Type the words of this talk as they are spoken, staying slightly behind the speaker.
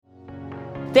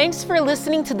Thanks for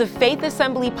listening to the Faith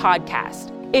Assembly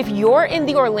podcast. If you're in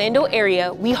the Orlando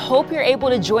area, we hope you're able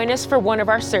to join us for one of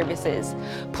our services.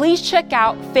 Please check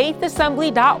out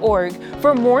faithassembly.org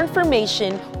for more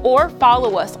information or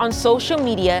follow us on social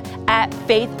media at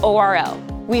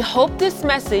FaithORL. We hope this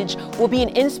message will be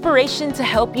an inspiration to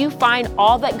help you find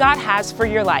all that God has for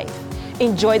your life.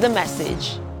 Enjoy the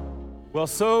message. Well,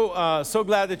 so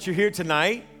glad that you're here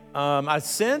tonight. I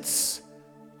sense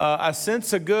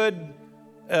a good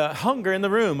hunger in the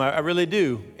room. I really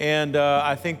do. And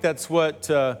I think that's what,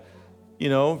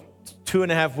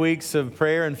 2.5 weeks of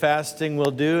prayer and fasting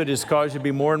will do. It just cause you to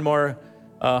be more and more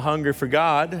hungry for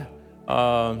God.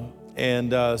 I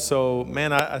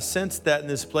sense that in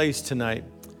this place tonight.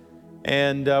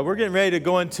 And we're getting ready to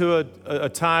go into a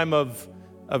time of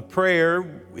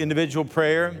prayer, individual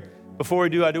prayer. Before we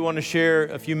do, I do want to share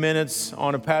a few minutes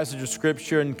on a passage of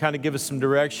Scripture and kind of give us some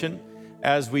direction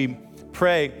as we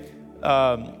pray.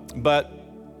 But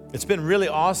it's been really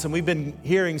awesome. We've been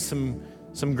hearing some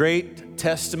great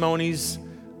testimonies.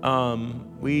 I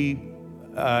won't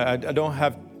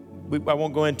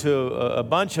go into a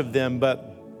bunch of them,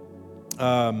 but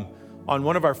on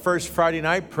one of our first Friday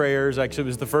night prayers, actually it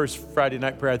was the first Friday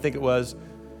night prayer, I think it was,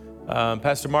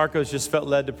 Pastor Marcos just felt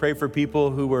led to pray for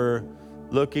people who were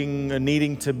looking and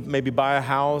needing to maybe buy a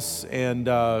house, and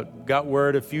got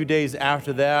word a few days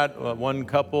after that, one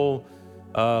couple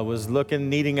was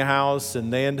needing a house,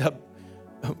 and they end up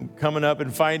coming up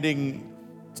and finding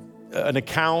an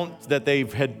account that they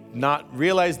had not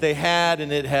realized they had,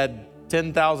 and it had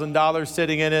 $10,000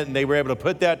 sitting in it, and they were able to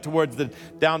put that towards the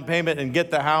down payment and get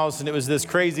the house, and it was this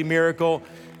crazy miracle.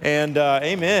 And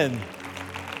amen.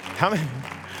 How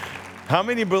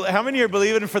many are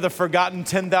believing for the forgotten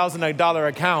 $10,000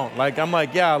 account? I'm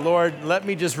like, yeah, Lord, let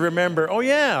me just remember. Oh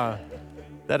yeah,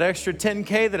 that extra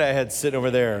 $10K that I had sitting over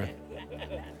there.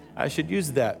 I should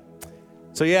use that.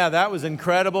 So yeah, that was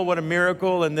incredible. What a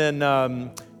miracle. And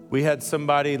then we had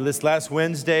somebody this last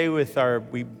Wednesday with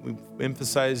we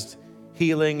emphasized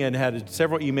healing and had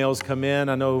several emails come in.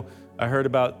 I heard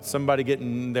about somebody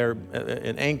getting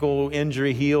an ankle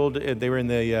injury healed. They were in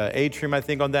the atrium, I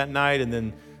think, on that night. And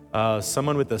then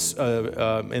someone with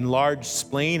a enlarged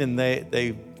spleen, and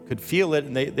they could feel it,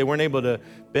 and they weren't able to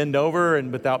bend over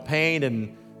and without pain,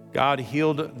 and God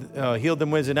healed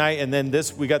them Wednesday night. And then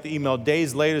we got the email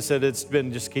days later, said it's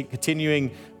been just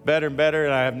continuing better and better,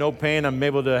 and I have no pain. I'm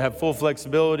able to have full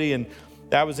flexibility, and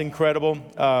that was incredible.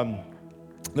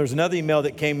 There's another email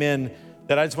that came in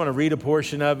that I just want to read a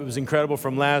portion of. It was incredible,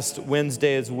 from last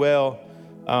Wednesday as well.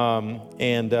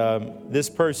 This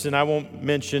person, I won't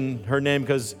mention her name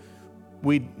because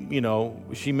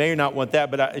she may not want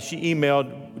that, but she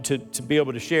emailed to be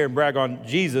able to share and brag on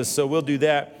Jesus, so we'll do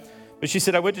that. But she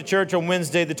said, I went to church on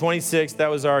Wednesday the 26th.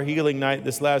 That was our healing night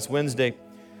this last Wednesday.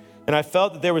 And I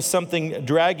felt that there was something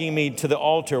dragging me to the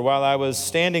altar. While I was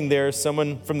standing there,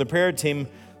 someone from the prayer team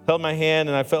held my hand,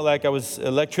 and I felt like I was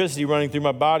electricity running through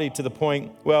my body to the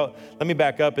point. Well, let me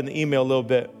back up in the email a little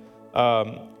bit.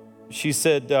 She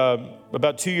said,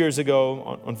 about 2 years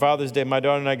ago on Father's Day, my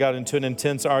daughter and I got into an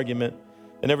intense argument.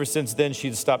 And ever since then,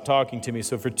 she'd stopped talking to me.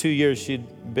 So for 2 years, she'd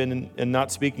been in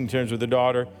not speaking terms with her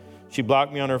daughter. She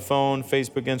blocked me on her phone,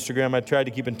 Facebook, Instagram. I tried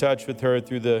to keep in touch with her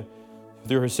through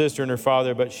her sister and her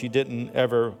father, but she didn't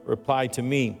ever reply to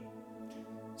me.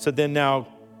 So then now,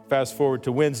 fast forward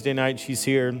to Wednesday night, she's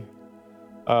here.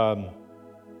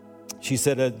 She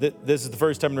said this is the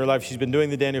first time in her life she's been doing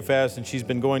the Daniel fast, and she's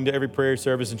been going to every prayer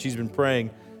service, and she's been praying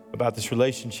about this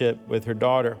relationship with her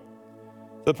daughter.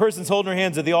 The person's holding her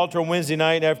hands at the altar on Wednesday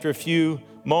night. After a few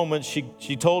moments,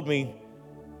 she told me,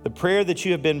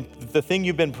 the thing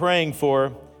you've been praying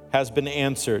for has been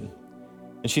answered.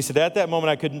 And she said, at that moment,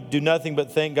 I couldn't do nothing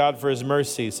but thank God for his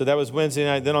mercy. So that was Wednesday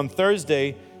night. Then on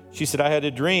Thursday, she said, I had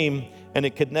a dream, and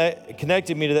it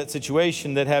connected me to that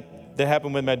situation that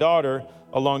happened with my daughter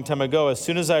a long time ago. As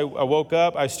soon as I woke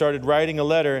up, I started writing a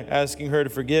letter asking her to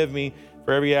forgive me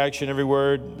for every action, every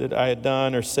word that I had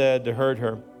done or said to hurt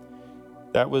her.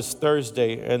 That was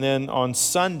Thursday. And then on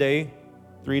Sunday,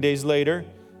 3 days later,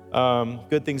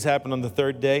 good things happened on the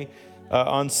third day.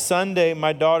 On Sunday,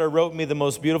 my daughter wrote me the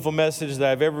most beautiful message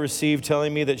that I've ever received,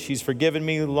 telling me that she's forgiven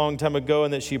me a long time ago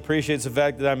and that she appreciates the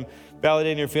fact that I'm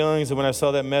validating her feelings. And when I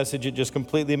saw that message, it just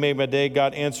completely made my day.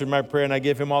 God answered my prayer, and I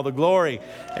give him all the glory.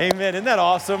 Amen. Isn't that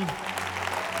awesome?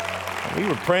 We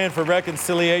were praying for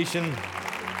reconciliation.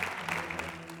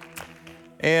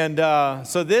 And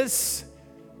so this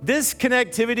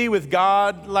connectivity with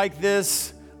God like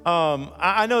this,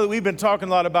 I know that we've been talking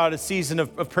a lot about a season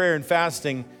of prayer and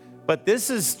fasting, but this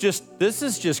is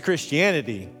just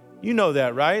Christianity. You know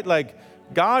that, right?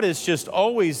 God is just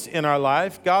always in our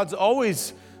life. God's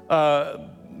always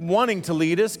wanting to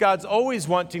lead us. God's always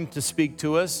wanting to speak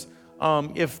to us.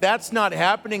 If that's not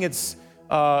happening, it's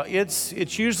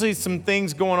usually some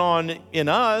things going on in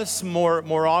us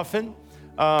more often.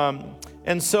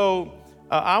 And so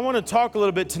I want to talk a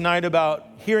little bit tonight about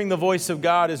hearing the voice of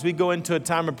God as we go into a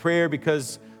time of prayer,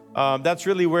 because that's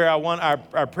really where I want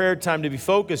our prayer time to be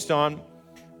focused on.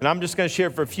 And I'm just going to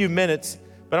share for a few minutes,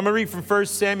 but I'm going to read from 1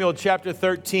 Samuel chapter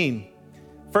 13.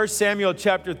 1 Samuel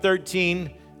chapter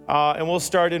 13, and we'll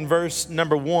start in verse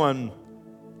number 1.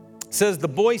 It says, "The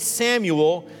boy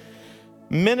Samuel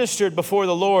ministered before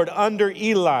the Lord under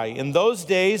Eli. In those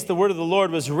days, the word of the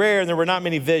Lord was rare, and there were not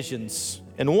many visions.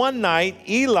 And one night,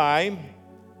 Eli,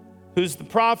 who's the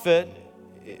prophet,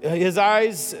 his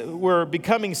eyes were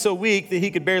becoming so weak that he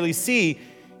could barely see.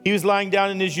 He was lying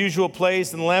down in his usual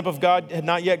place, and the lamp of God had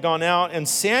not yet gone out. And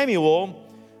Samuel,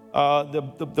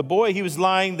 the boy, he was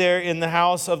lying there in the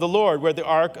house of the Lord, where the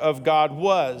ark of God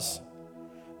was.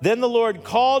 Then the Lord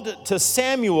called to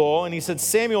Samuel, and he said,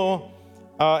 Samuel,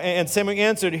 and Samuel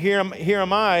answered, here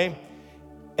am I.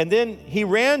 And then he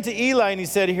ran to Eli, and he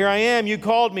said, here I am, you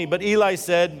called me. But Eli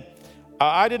said,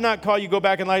 I did not call you, go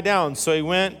back and lie down. So he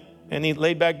went, and he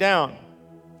laid back down.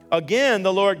 Again,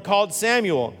 the Lord called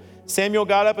Samuel. Samuel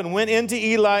got up and went into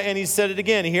Eli, and he said it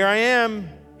again, here I am.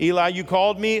 Eli, you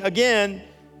called me again.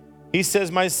 He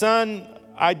says, my son,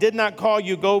 I did not call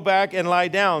you, go back and lie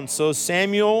down. So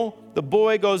Samuel, the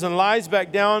boy, goes and lies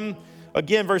back down.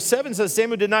 Again, verse 7 says,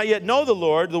 Samuel did not yet know the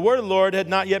Lord. The word of the Lord had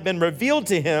not yet been revealed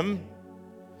to him.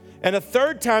 And a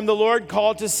third time the Lord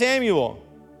called to Samuel.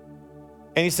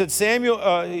 And he said, Samuel.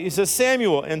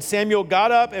 And Samuel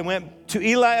got up and went to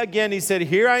Eli again. He said,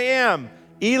 here I am.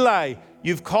 Eli,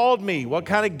 you've called me. What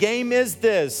kind of game is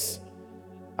this?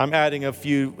 I'm adding a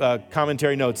few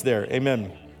commentary notes there.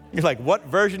 Amen. You're like, what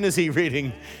version is he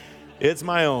reading? It's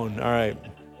my own. All right.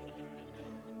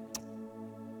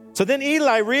 So then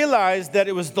Eli realized that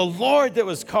it was the Lord that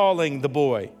was calling the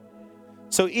boy.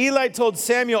 So Eli told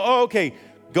Samuel, okay,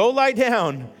 go lie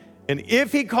down. And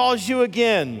if he calls you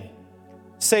again,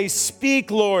 say,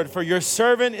 speak, Lord, for your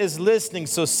servant is listening.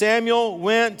 So Samuel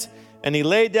went and he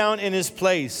lay down in his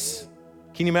place.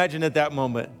 Can you imagine at that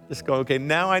moment? Just go, okay,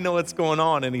 now I know what's going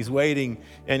on. And he's waiting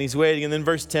and he's waiting. And then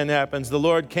verse 10 happens. The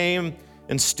Lord came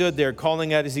and stood there,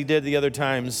 calling out as he did the other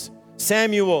times,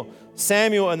 Samuel,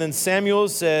 Samuel. And then Samuel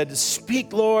said,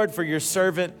 speak, Lord, for your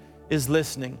servant is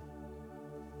listening.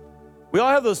 We all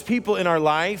have those people in our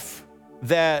life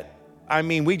that,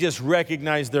 we just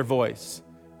recognize their voice.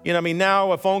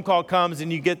 Now a phone call comes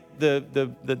and you get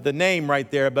the name right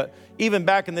there. But even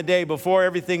back in the day, before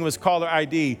everything was caller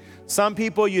ID, some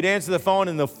people, you'd answer the phone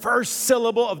and the first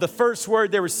syllable of the first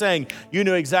word they were saying, you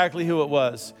knew exactly who it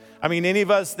was. Any of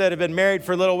us that have been married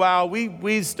for a little while,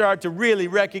 we start to really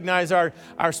recognize our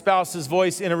spouse's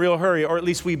voice in a real hurry, or at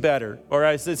least we better, or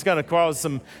else it's going to cause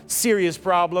some serious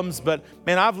problems. But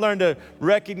man, I've learned to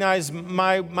recognize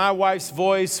my wife's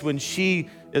voice when she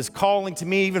is calling to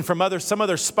me, even from some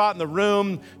other spot in the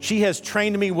room. She has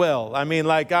trained me well.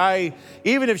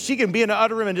 Even if she can be in the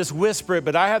other room and just whisper it,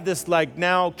 but I have this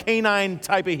now canine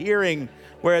type of hearing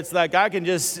where it's I can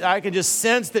just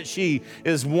sense that she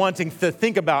is wanting to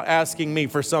think about asking me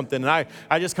for something. And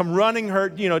I just come running her,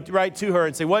 right to her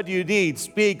and say, what do you need?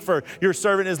 Speak, for your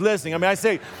servant is listening. I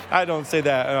don't say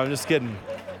that. I'm just kidding.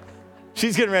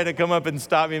 She's getting ready to come up and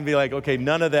stop me and be like, okay,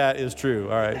 none of that is true.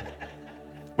 All right.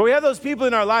 But we have those people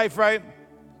in our life, right,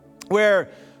 where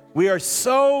we are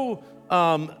so,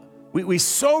 we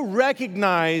so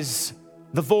recognize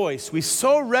the voice. We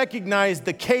so recognize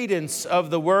the cadence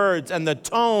of the words and the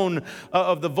tone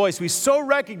of the voice. We so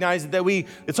recognize it that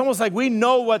it's almost like we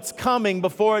know what's coming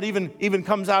before it even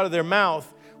comes out of their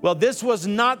mouth. Well, this was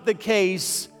not the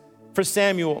case for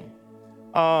Samuel.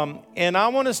 And I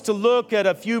want us to look at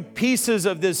a few pieces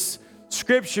of this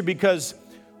scripture, because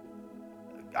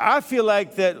I feel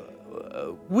like that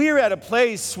we're at a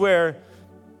place where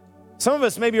some of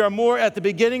us maybe are more at the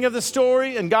beginning of the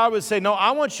story, and God would say, no,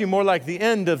 I want you more like the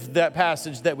end of that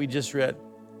passage that we just read.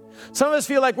 Some of us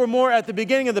feel like we're more at the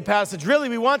beginning of the passage. Really,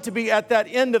 we want to be at that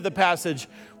end of the passage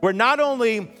where not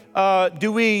only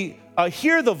do we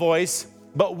hear the voice,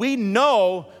 but we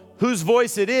know whose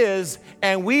voice it is,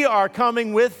 and we are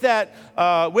coming with that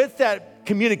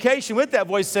communication, with that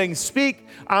voice saying, speak,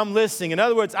 I'm listening. In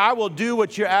other words, I will do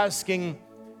what you're asking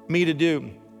me to do.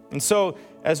 And so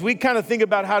as we kind of think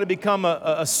about how to become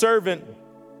a servant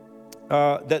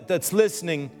that's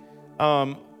listening,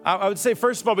 I would say,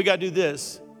 first of all, we got to do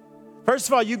this. First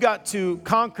of all, you got to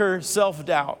conquer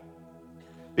self-doubt.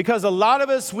 Because a lot of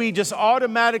us, we just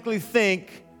automatically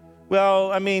think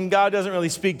well, I mean, God doesn't really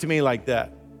speak to me like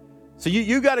that. So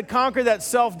you got to conquer that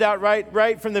self-doubt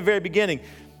right from the very beginning.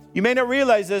 You may not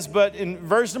realize this, but in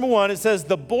verse number 1, it says,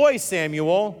 the boy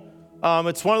Samuel,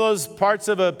 it's one of those parts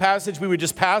of a passage we would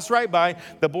just pass right by.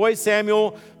 The boy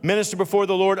Samuel ministered before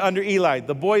the Lord under Eli.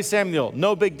 The boy Samuel,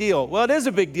 no big deal. Well, it is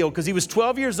a big deal because he was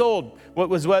 12 years old,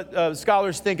 what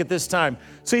scholars think at this time.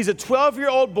 So he's a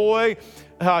 12-year-old boy.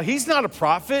 He's not a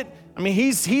prophet. I mean,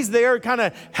 he's there kind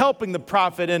of helping the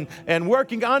prophet and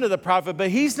working under the prophet, but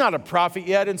he's not a prophet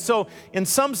yet. And so in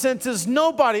some senses,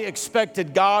 nobody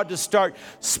expected God to start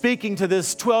speaking to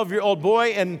this 12-year-old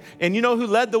boy. And you know who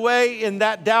led the way in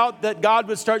that doubt that God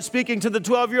would start speaking to the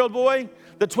 12-year-old boy?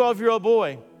 The 12-year-old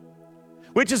boy.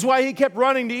 Which is why he kept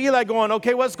running to Eli going,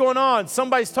 okay, what's going on?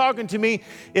 Somebody's talking to me.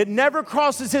 It never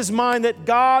crosses his mind that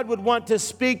God would want to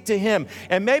speak to him.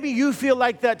 And maybe you feel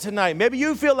like that tonight. Maybe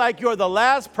you feel like you're the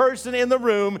last person in the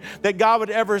room that God would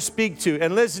ever speak to.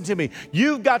 And listen to me,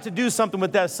 you've got to do something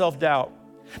with that self-doubt.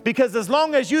 Because as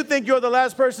long as you think you're the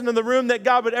last person in the room that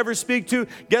God would ever speak to,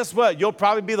 guess what? You'll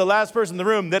probably be the last person in the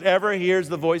room that ever hears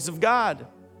the voice of God.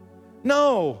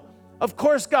 No, of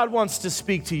course God wants to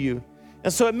speak to you.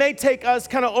 And so it may take us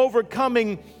kind of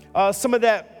overcoming some of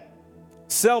that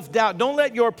self-doubt. Don't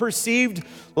let your perceived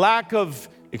lack of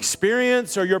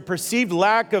experience or your perceived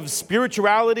lack of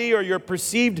spirituality or your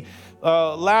perceived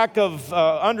lack of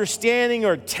understanding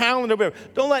or talent or whatever,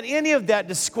 don't let any of that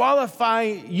disqualify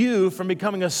you from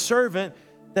becoming a servant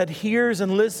that hears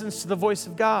and listens to the voice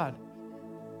of God.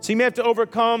 So you may have to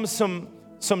overcome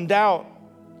some doubt.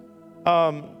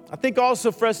 I think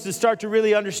also for us to start to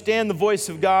really understand the voice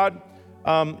of God,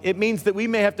 it means that we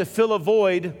may have to fill a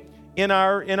void in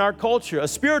our culture, a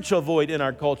spiritual void in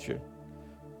our culture.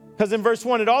 Because in verse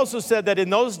 1, it also said that in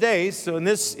those days, so in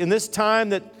this time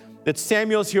that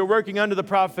Samuel's here working under the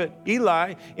prophet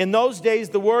Eli, in those days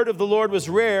the word of the Lord was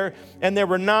rare and there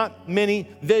were not many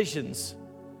visions.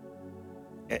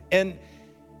 And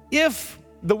if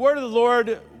the word of the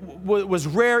Lord was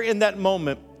rare in that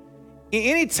moment,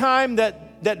 any time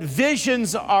that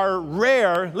visions are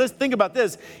rare, let's think about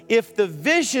this. If the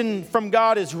vision from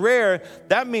God is rare,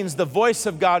 that means the voice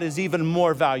of God is even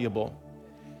more valuable.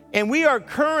 And we are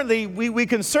currently, we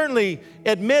can certainly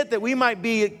admit that we might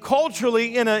be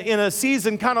culturally in a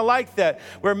season kind of like that,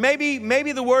 where maybe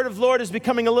the word of the Lord is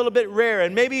becoming a little bit rare,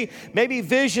 and maybe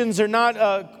visions are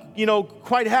not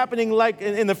quite happening like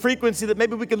in the frequency that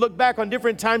maybe we could look back on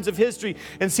different times of history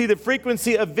and see the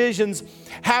frequency of visions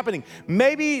happening.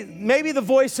 Maybe the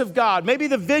voice of God, maybe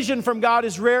the vision from God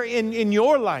is rare in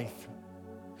your life.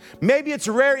 Maybe it's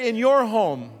rare in your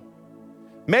home.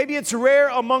 Maybe it's rare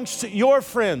amongst your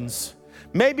friends.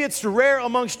 Maybe it's rare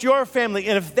amongst your family.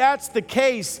 And if that's the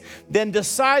case, then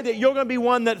decide that you're going to be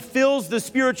one that fills the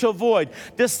spiritual void.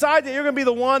 Decide that you're going to be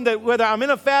the one that, whether I'm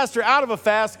in a fast or out of a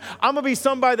fast, I'm going to be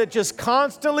somebody that just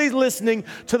constantly listening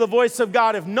to the voice of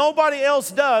God. If nobody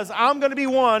else does, I'm going to be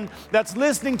one that's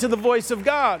listening to the voice of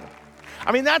God.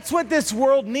 I mean, that's what this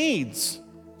world needs.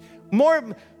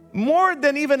 More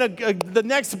than even the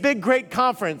next big, great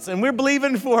conference. And we're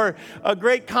believing for a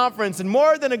great conference. And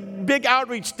more than a big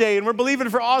outreach day. And we're believing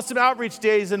for awesome outreach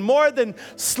days. And more than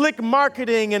slick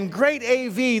marketing and great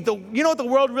AV. You know what the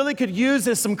world really could use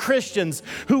is some Christians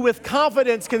who with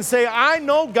confidence can say, I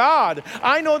know God.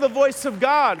 I know the voice of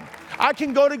God. I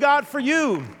can go to God for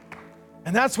you.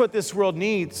 And that's what this world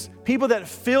needs. People that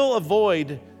fill a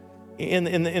void in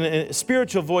a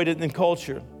spiritual void in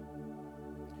culture.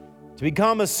 To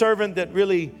become a servant that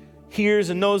really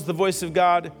hears and knows the voice of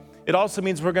God, it also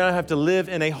means we're going to have to live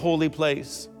in a holy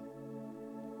place.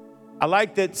 I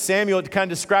like that Samuel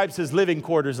kind of describes his living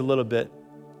quarters a little bit.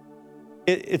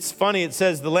 It's funny, it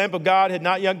says the lamp of God had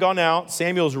not yet gone out.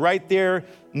 Samuel's right there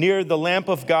near the lamp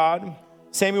of God.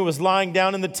 Samuel was lying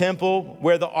down in the temple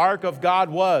where the ark of God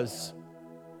was.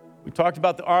 We talked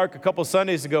about the ark a couple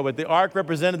Sundays ago, but the ark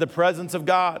represented the presence of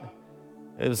God.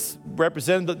 It was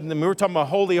represented, we were talking about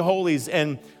Holy of Holies,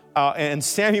 and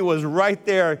Samuel was right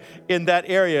there in that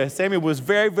area. Samuel was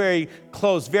very, very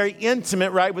close, very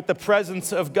intimate, right, with the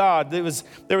presence of God. There was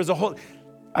a whole,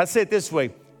 I'd say it this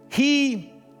way.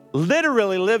 He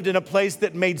literally lived in a place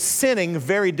that made sinning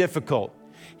very difficult.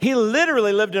 He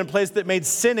literally lived in a place that made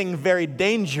sinning very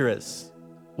dangerous.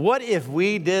 What if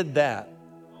we did that?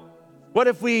 What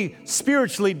if we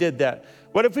spiritually did that?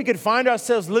 What if we could find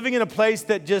ourselves living in a place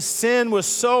that just sin was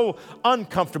so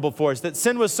uncomfortable for us, that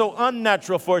sin was so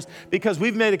unnatural for us because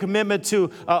we've made a commitment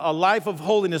to a life of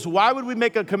holiness? Why would we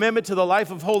make a commitment to the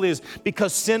life of holiness?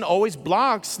 Because sin always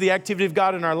blocks the activity of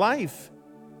God in our life.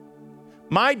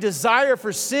 My desire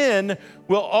for sin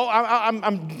will,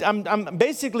 I'm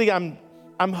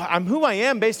I'm who I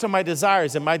am based on my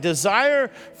desires. And my desire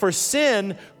for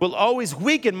sin will always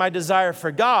weaken my desire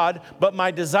for God, but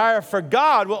my desire for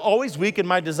God will always weaken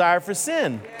my desire for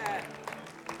sin.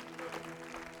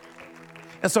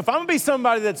 And so if I'm going to be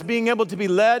somebody that's being able to be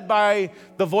led by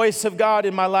the voice of God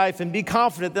in my life and be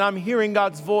confident that I'm hearing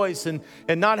God's voice and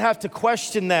not have to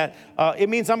question that, it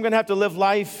means I'm going to have to live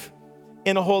life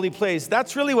in a holy place.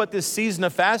 That's really what this season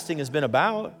of fasting has been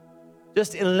about.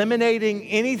 Just eliminating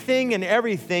anything and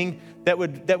everything that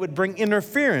would bring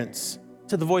interference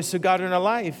to the voice of God in our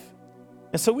life.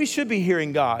 And so we should be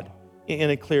hearing God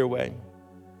in a clear way.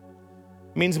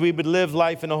 It means we would live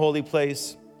life in a holy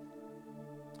place.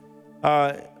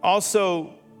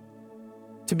 Also,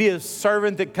 to be a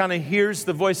servant that kind of hears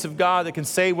the voice of God, that can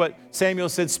say what Samuel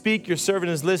said, speak, your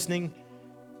servant is listening.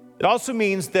 It also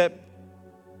means that,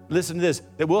 listen to this,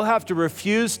 that we'll have to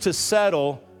refuse to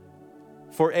settle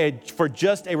for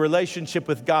just a relationship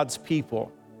with God's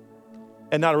people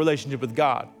and not a relationship with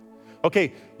God.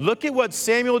 Okay, look at what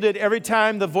Samuel did every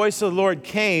time the voice of the Lord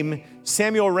came.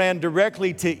 Samuel ran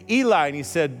directly to Eli and he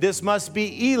said, this must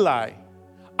be Eli.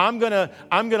 I'm gonna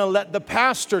let the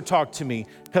pastor talk to me,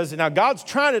 because now God's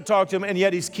trying to talk to him, and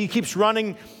yet he keeps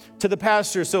running to the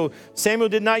pastor. So Samuel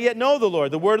did not yet know the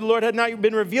Lord. The word of the Lord had not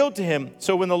been revealed to him.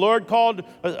 So when the Lord called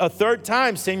a third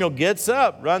time, Samuel gets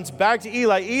up, runs back to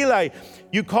Eli. Eli,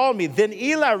 you called me. Then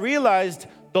Eli realized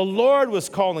the Lord was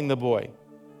calling the boy.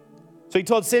 So he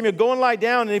told Samuel, go and lie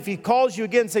down, and if he calls you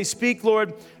again, say, speak,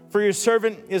 Lord, for your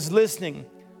servant is listening.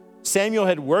 Samuel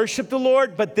had worshiped the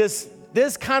Lord, but this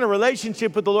kind of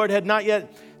relationship with the Lord had not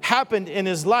yet happened in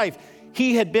his life.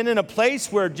 He had been in a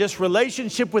place where just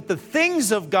relationship with the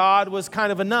things of God was kind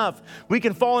of enough. We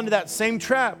can fall into that same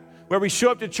trap where we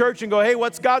show up to church and go, hey,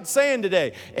 what's God saying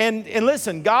today? And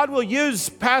listen, God will use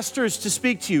pastors to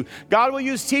speak to you. God will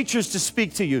use teachers to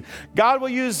speak to you. God will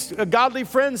use godly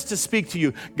friends to speak to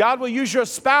you. God will use your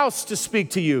spouse to speak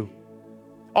to you.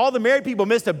 All the married people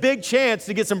missed a big chance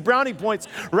to get some brownie points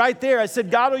right there. I said,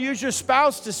 God will use your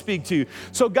spouse to speak to you.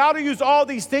 So God will use all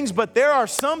these things, but there are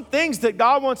some things that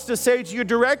God wants to say to you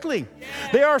directly.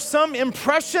 There are some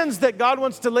impressions that God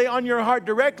wants to lay on your heart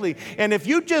directly. And if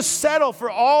you just settle for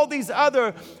all these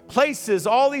other places,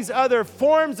 all these other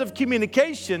forms of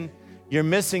communication, you're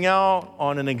missing out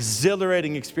on an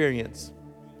exhilarating experience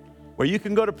where you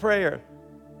can go to prayer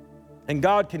and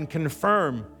God can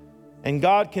confirm and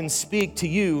God can speak to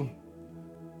you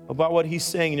about what he's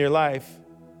saying in your life.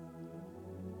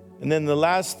 And then the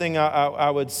last thing I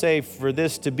would say for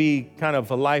this to be kind of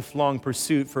a lifelong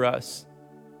pursuit for us,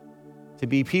 to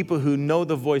be people who know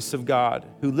the voice of God,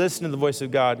 who listen to the voice of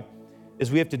God,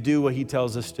 is we have to do what he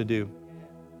tells us to do.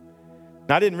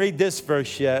 Now, I didn't read this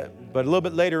verse yet, but a little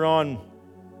bit later on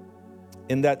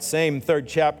in that same third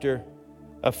chapter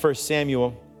of 1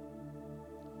 Samuel,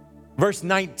 verse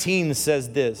 19 says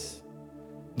this: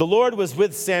 the Lord was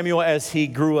with Samuel as he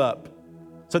grew up.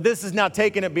 So this is now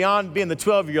taking it beyond being the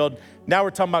 12-year-old. Now we're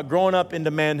talking about growing up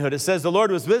into manhood. It says the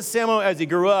Lord was with Samuel as he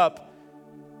grew up,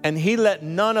 and he let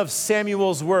none of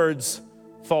Samuel's words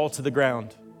fall to the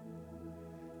ground.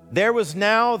 There was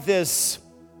now this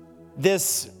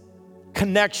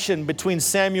connection between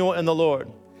Samuel and the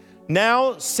Lord.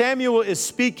 Now Samuel is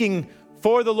speaking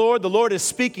for the Lord. The Lord is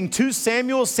speaking to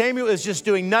Samuel. Samuel is just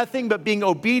doing nothing but being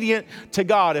obedient to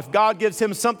God. If God gives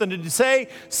him something to say,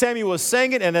 Samuel was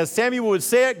saying it, and as Samuel would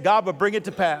say it, God would bring it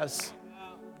to pass.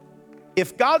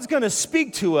 If God's going to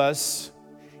speak to us,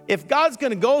 if God's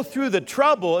going to go through the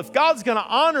trouble, if God's going to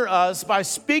honor us by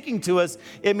speaking to us,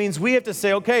 it means we have to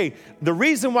say, okay, the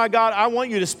reason why, God, I want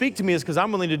you to speak to me is because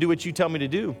I'm willing to do what you tell me to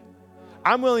do.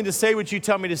 I'm willing to say what you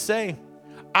tell me to say.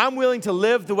 I'm willing to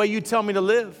live the way you tell me to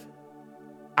live.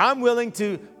 I'm willing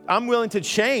to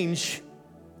change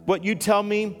what you tell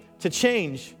me to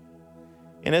change.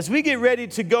 And as we get ready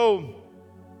to go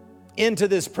into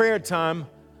this prayer time,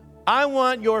 I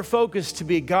want your focus to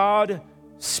be, God,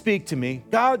 speak to me.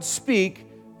 God, speak,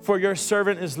 for your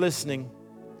servant is listening.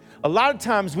 A lot of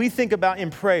times we think about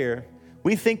in prayer,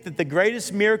 we think that the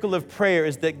greatest miracle of prayer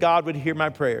is that God would hear my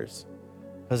prayers.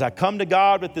 Because I come to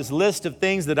God with this list of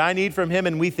things that I need from him,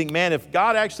 and we think, man, if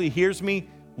God actually hears me,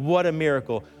 what a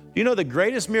miracle. You know, the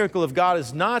greatest miracle of God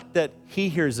is not that he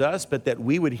hears us, but that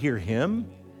we would hear him.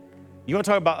 You want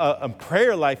to talk about a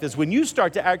prayer life, is when you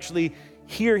start to actually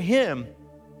hear him.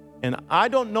 And I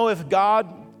don't know if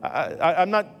God, I'm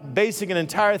not basing an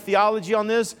entire theology on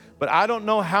this, but I don't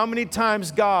know how many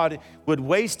times God would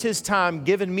waste his time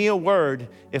giving me a word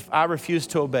if I refuse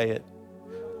to obey it.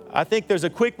 I think there's a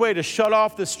quick way to shut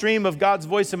off the stream of God's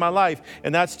voice in my life,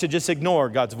 and that's to just ignore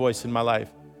God's voice in my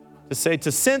life.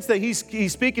 To sense that he's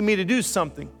speaking me to do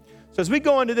something. So as we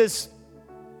go into this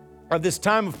of this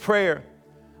time of prayer,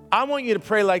 I want you to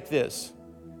pray like this.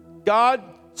 God,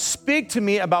 speak to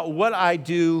me about what I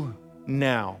do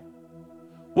now.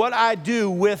 What I do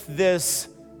with this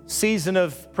season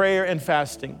of prayer and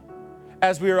fasting.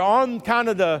 As we are on kind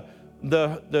of the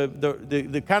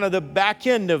kind of the back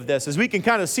end of this, as we can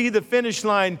kind of see the finish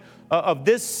line of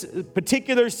this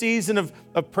particular season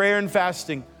of prayer and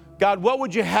fasting. God, what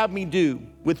would you have me do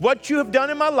with what you have done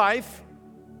in my life,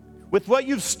 with what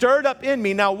you've stirred up in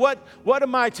me? Now, what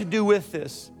am I to do with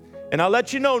this? And I'll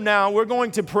let you know now, we're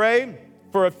going to pray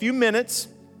for a few minutes.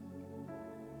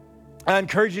 I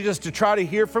encourage you just to try to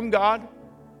hear from God.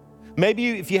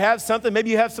 Maybe if you have something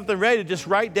ready to just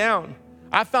write down.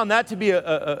 I found that to be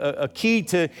a key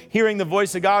to hearing the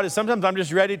voice of God, is sometimes I'm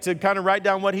just ready to kind of write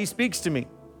down what he speaks to me.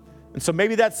 And so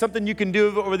maybe that's something you can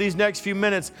do over these next few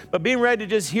minutes, but being ready to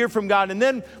just hear from God. And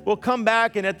then we'll come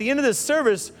back, and at the end of this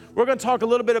service, we're going to talk a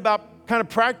little bit about kind of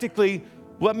practically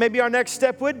what maybe our next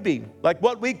step would be, like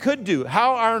what we could do,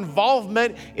 how our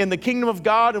involvement in the kingdom of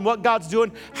God and what God's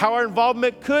doing, how our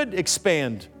involvement could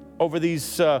expand over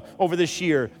this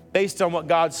year, based on what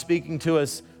God's speaking to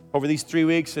us over these 3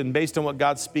 weeks and based on what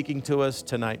God's speaking to us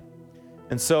tonight.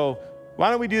 And so why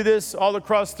don't we do this all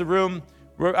across the room?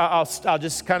 I'll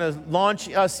just kind of launch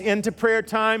us into prayer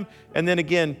time. And then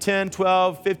again, 10,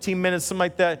 12, 15 minutes, something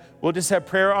like that. We'll just have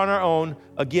prayer on our own.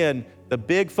 Again, the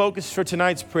big focus for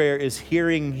tonight's prayer is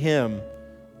hearing him,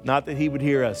 not that he would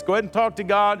hear us. Go ahead and talk to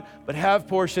God, but have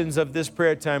portions of this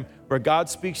prayer time where God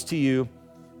speaks to you.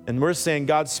 And we're saying,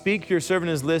 God, speak, your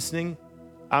servant is listening.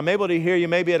 I'm able to hear you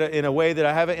maybe in a way that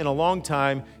I haven't in a long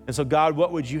time. And so, God,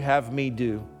 what would you have me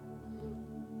do?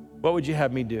 What would you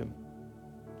have me do?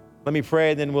 Let me pray,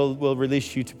 and then we'll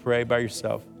release you to pray by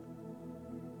yourself.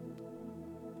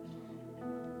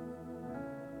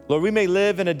 Lord, we may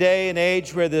live in a day and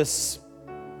age where the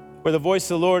voice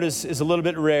of the Lord is a little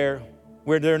bit rare,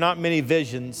 where there are not many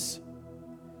visions.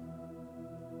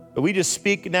 But we just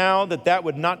speak now that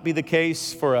would not be the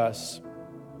case for us.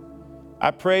 I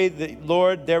pray that,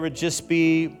 Lord, there would just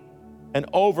be an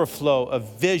overflow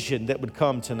of vision that would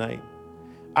come tonight.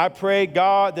 I pray,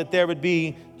 God, that there would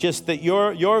be just that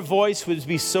your voice would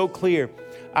be so clear.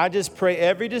 I just pray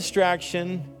every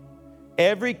distraction,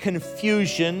 every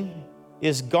confusion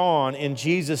is gone in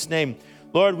Jesus' name.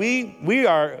 Lord, we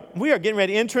are getting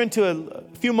ready to enter into a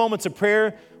few moments of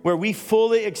prayer where we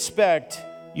fully expect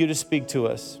you to speak to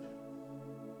us.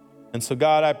 And so,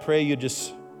 God, I pray you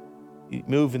just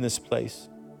move in this place.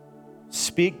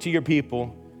 Speak to your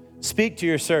people. Speak to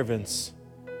your servants.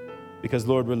 Because,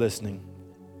 Lord, we're listening.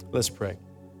 Let's pray.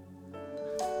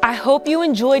 I hope you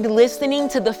enjoyed listening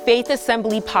to the Faith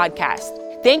Assembly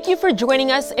podcast. Thank you for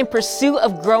joining us in pursuit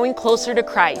of growing closer to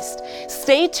Christ.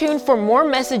 Stay tuned for more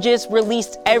messages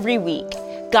released every week.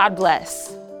 God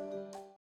bless.